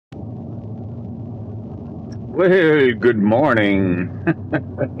Well, good morning.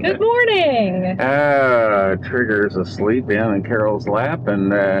 Good morning. Trigger's asleep down in Carol's lap, and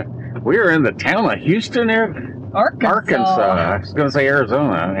we are in the town of Houston, Arkansas. I was going to say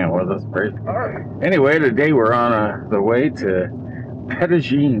Arizona. Yeah, well, that's great. Anyway, today we're on the way to Peteit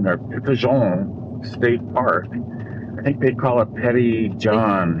State Park. I think they call it Peteit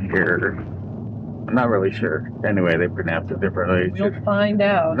here. I'm not really sure. Anyway, they pronounce it differently. We'll find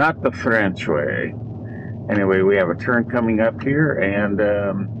out. Not the French way. Anyway, we have a turn coming up here, and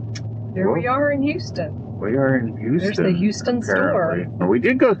here we are in Houston. We are in Houston. There's the Houston apparently. store. We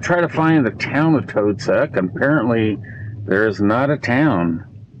did go try to find the town of Toadsuck, and apparently there is not a town.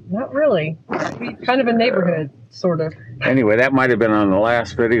 Not really. Kind of a neighborhood, sort of. Anyway, that might have been on the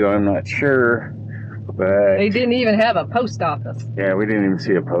last video. I'm not sure. But they didn't even have a post office. Yeah, we didn't even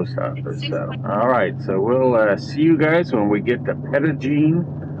see a post office. So. All right, so we'll see you guys when we get to Peteit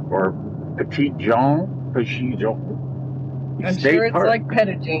or Petit Jean. I'm sure it's Park. like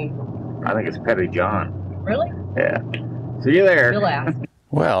Peteit. I think it's Petit John. Really? Yeah. See you there. You'll ask.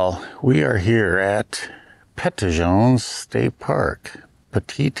 Well, we are here at Peteit State Park.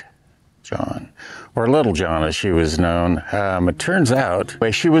 Petit John, or Little John as she was known. It turns out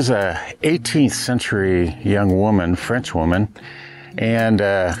she was a 18th century young woman, French woman, and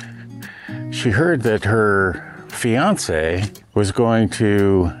she heard that her fiancé was going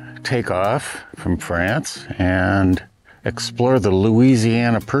to take off from France and explore the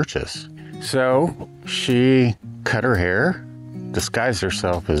Louisiana Purchase. So she cut her hair, disguised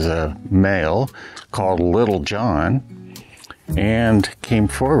herself as a male called Little John, and came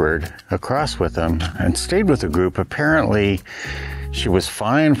forward across with them and stayed with the group. Apparently she was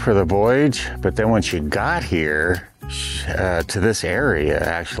fine for the voyage, but then when she got here to this area,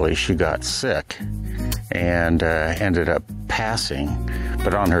 actually she got sick and ended up passing.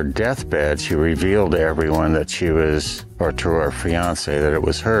 But on her deathbed, she revealed to everyone that she was, or to her fiance, that it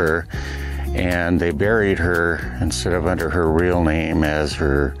was her, and they buried her instead of under her real name as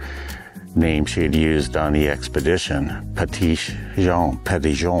her name she had used on the expedition, Petit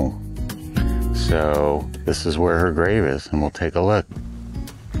Jean. So this is where her grave is, and we'll take a look.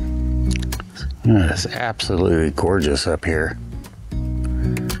 It's absolutely gorgeous up here.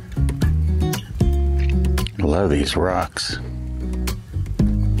 I love these rocks.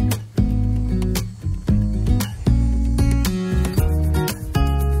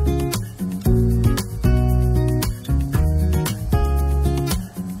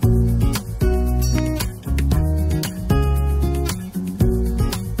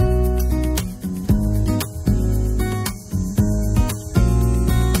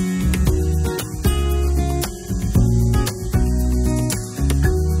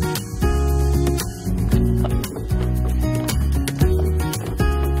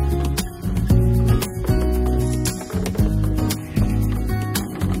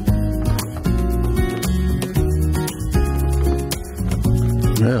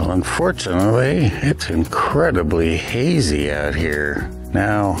 Well, unfortunately, it's incredibly hazy out here.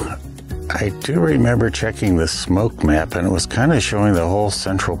 Now, I do remember checking the smoke map, and it was kind of showing the whole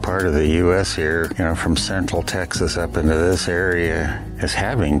central part of the U.S. here, you know, from central Texas up into this area as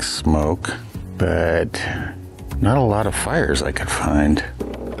having smoke, but not a lot of fires I could find.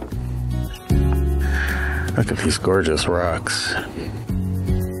 Look at these gorgeous rocks.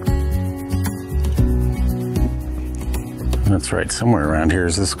 That's right, somewhere around here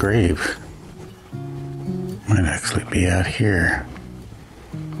is this grave. Might actually be out here.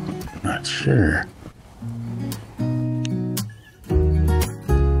 Not sure.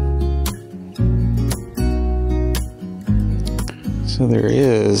 So there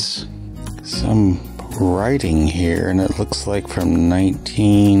is some writing here, and it looks like from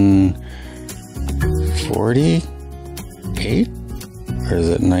 1948? Or is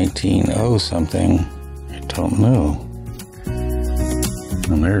it 1900 something? I don't know.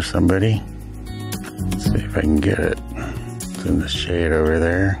 And there's somebody. Let's see if I can get it. It's in the shade over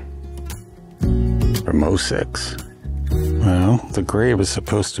there. From 06. Well, the grave is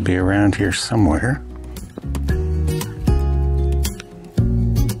supposed to be around here somewhere.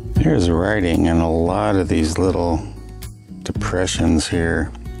 There's writing in a lot of these little depressions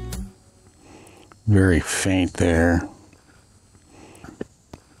here. Very faint there.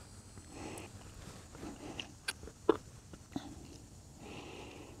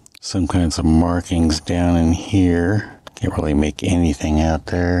 Some kinds of markings down in here. Can't really make anything out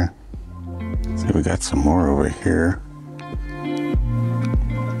there. See, we got some more over here.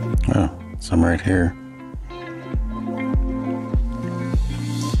 Oh, some right here.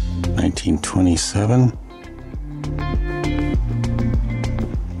 1927.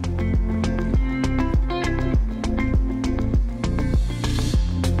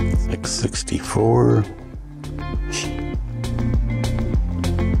 64.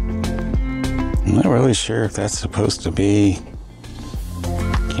 I'm not really sure if that's supposed to be,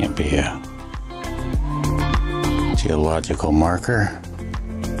 can't be a geological marker.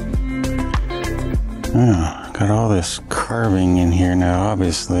 Oh, got all this carving in here now,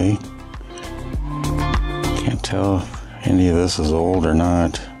 obviously. Can't tell if any of this is old or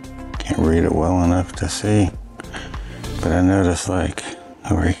not. Can't read it well enough to see. But I noticed, like,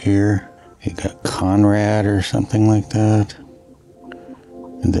 over here, you got Conrad or something like that.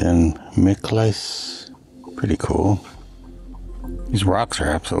 And then Miklas. Pretty cool. These rocks are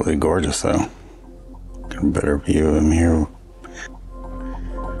absolutely gorgeous, though. Get a better view of them here.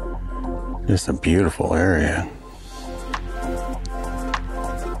 Just a beautiful area.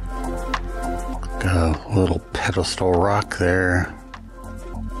 Got a little pedestal rock there.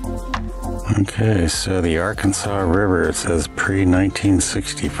 Okay, so the Arkansas River, it says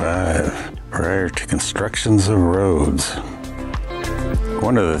pre-1965, prior to constructions of roads.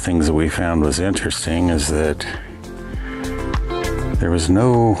 One of the things that we found was interesting is that there was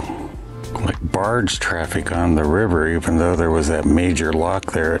no like barge traffic on the river, even though there was that major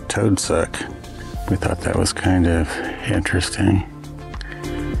lock there at Toadsuck. We thought that was kind of interesting.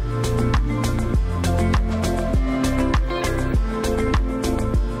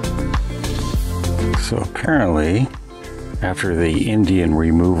 So apparently, after the Indian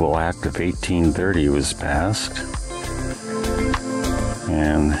Removal Act of 1830 was passed,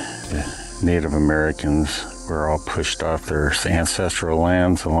 and the Native Americans were all pushed off their ancestral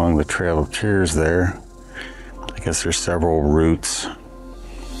lands along the Trail of Tears there. I guess there's several routes.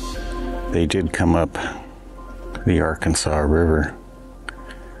 They did come up the Arkansas River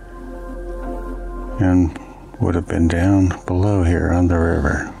and would have been down below here on the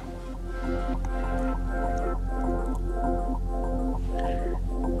river.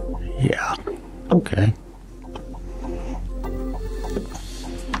 Yeah, okay.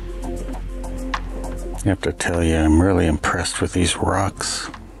 I have to tell you, I'm really impressed with these rocks.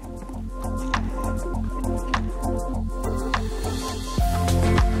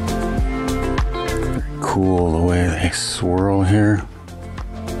 Very cool the way they swirl here.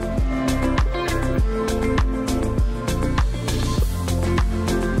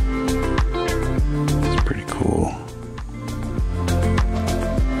 It's pretty cool.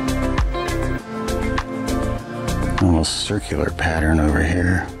 Almost circular pattern over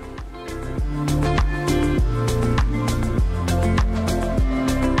here.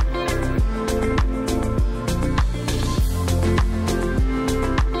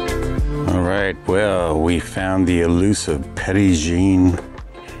 Well, we found the elusive Peteit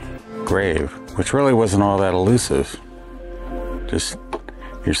grave, which really wasn't all that elusive. Just,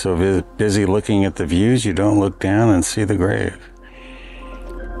 you're so busy looking at the views, you don't look down and see the grave.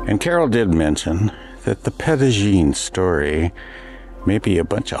 And Carol did mention that the Peteit story may be a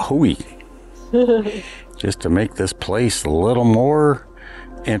bunch of hooey, just to make this place a little more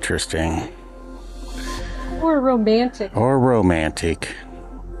interesting. Or romantic. Or romantic.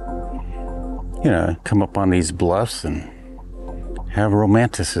 You know, come up on these bluffs and have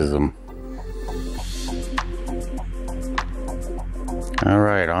romanticism. All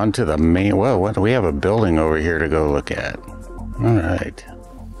right, on to the main, well, what, we have a building over here to go look at. All right.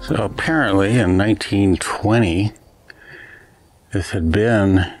 So apparently in 1920, this had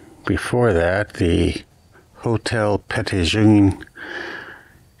been, before that, the Hotel Peteit,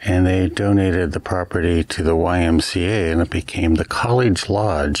 and they donated the property to the YMCA and it became the College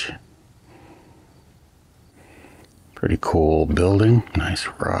Lodge. Pretty cool building, nice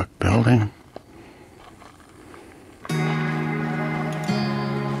rock building.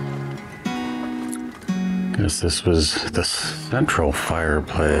 Guess this was the central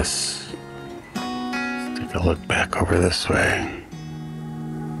fireplace. Let's take a look back over this way.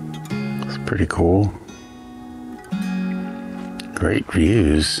 It's pretty cool. Great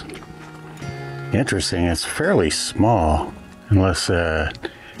views. Interesting, it's fairly small, unless,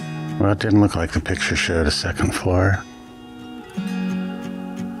 well, it didn't look like the picture showed a second floor.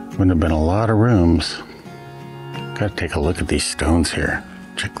 Wouldn't have been a lot of rooms. Gotta take a look at these stones here.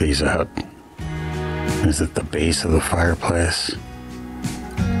 Check these out. Is it the base of the fireplace?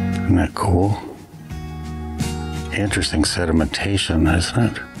 Isn't that cool? Interesting sedimentation,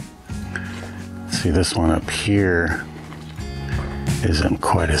 isn't it? See, this one up here isn't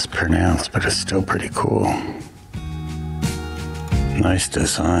quite as pronounced, but it's still pretty cool. Nice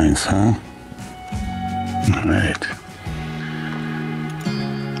designs, huh? All right.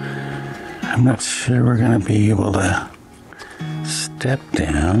 I'm not sure we're gonna be able to step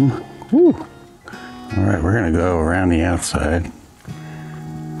down. Woo. All right, we're gonna go around the outside.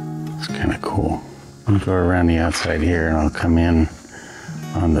 It's kind of cool. I'll go around the outside here and I'll come in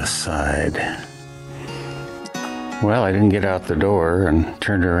on the side. Well, I didn't get out the door and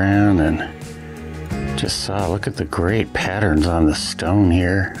turned around and just saw, look at the great patterns on the stone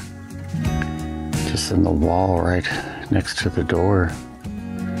here. Just in the wall right next to the door.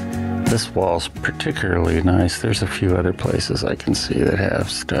 This wall's particularly nice. There's a few other places I can see that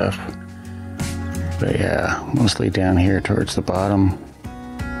have stuff. But yeah, mostly down here towards the bottom.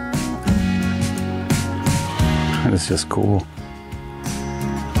 It's just cool.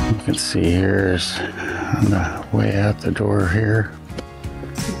 You can see here's on the way out the door here.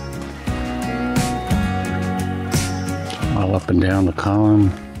 All up and down the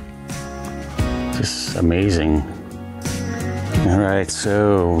column. Just amazing. All right,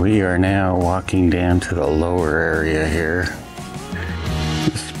 so we are now walking down to the lower area here.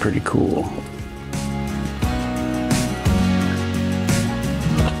 This is pretty cool.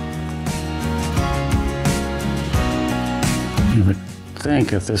 You would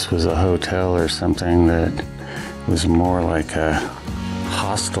think if this was a hotel or something that was more like a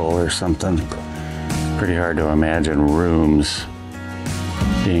hostel or something. It's pretty hard to imagine rooms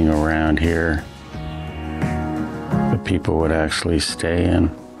being around here that people would actually stay in.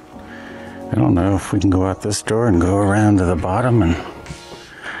 I don't know if we can go out this door and go around to the bottom, and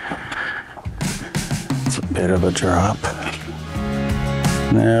it's a bit of a drop.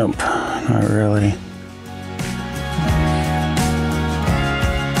 Nope, not really.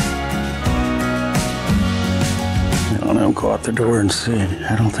 I don't know, go out the door and see.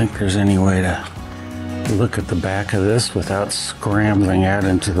 I don't think there's any way to look at the back of this without scrambling out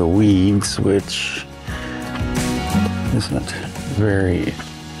into the weeds, which isn't very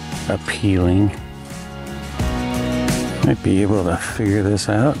appealing. Might be able to figure this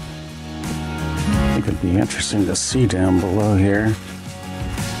out. I think it'd be interesting to see down below here.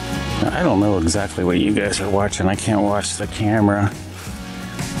 Now, I don't know exactly what you guys are watching. I can't watch the camera.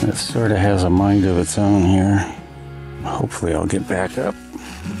 It sort of has a mind of its own here. Hopefully I'll get back up.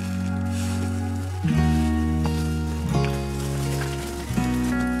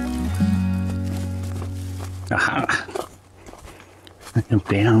 Aha! I am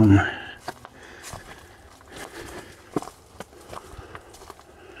down.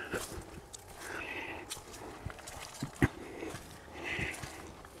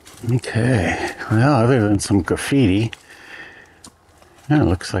 Okay, well, other than some graffiti, it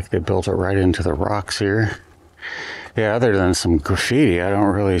looks like they built it right into the rocks here. Yeah, other than some graffiti, I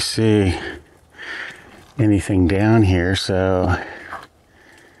don't really see anything down here, so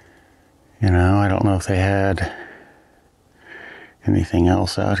you know, I don't know if they had anything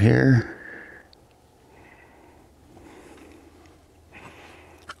else out here,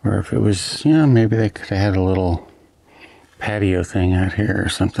 or if it was, you know, maybe they could have had a little patio thing out here or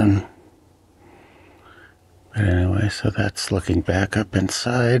something. But anyway, so that's looking back up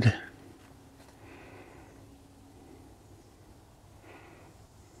inside.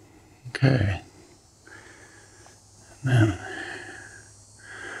 Okay. And then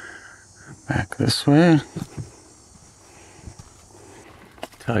back this way.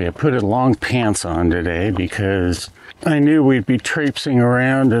 Tell you, I put long pants on today because I knew we'd be traipsing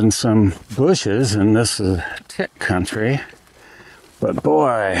around in some bushes, and this is tit country. But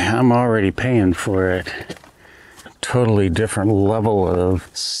boy, I'm already paying for it. Totally different level of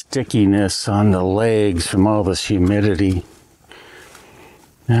stickiness on the legs from all this humidity.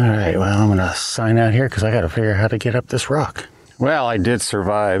 All right, well, I'm gonna sign out here because I gotta figure out how to get up this rock. Well, I did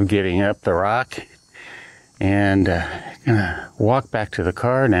survive getting up the rock, and gonna walk back to the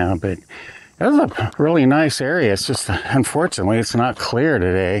car now, but that was a really nice area. It's just, unfortunately, it's not clear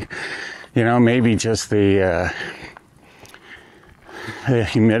today. You know, maybe just the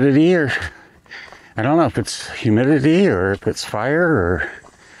humidity, or I don't know if it's humidity or if it's fire or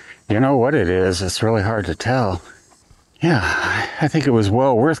you know what it is. It's really hard to tell. Yeah, I think it was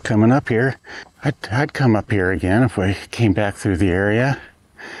well worth coming up here. I'd come up here again if we came back through the area.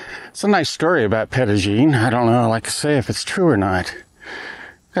 It's a nice story about Peteit. I don't know, like I say, if it's true or not.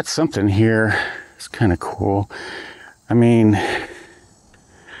 Got something here. It's kind of cool. I mean,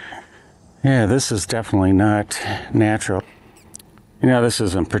 yeah, this is definitely not natural. You know, this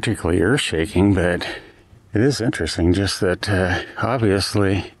isn't particularly earth-shaking, but it is interesting just that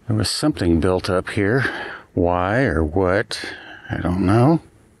obviously there was something built up here. Why or what, I don't know.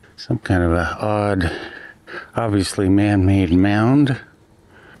 Some kind of a odd, obviously man-made mound.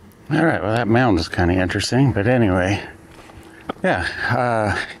 All right, well, that mound is kind of interesting, but anyway,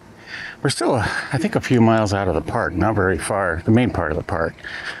 yeah, we're still, I think, a few miles out of the park, not very far, the main part of the park.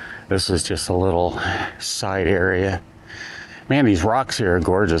 This is just a little side area. Man, these rocks here are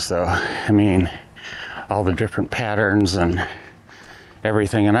gorgeous though. I mean, all the different patterns and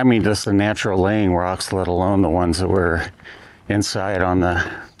everything. And I mean just the natural laying rocks, let alone the ones that were inside on the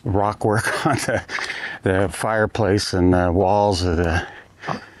rock work on the fireplace and the walls of the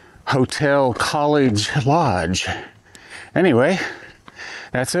Hotel College Lodge. Anyway,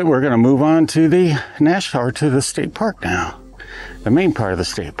 that's it. We're going to move on to the state park now, the main part of the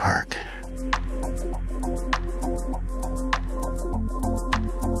state park.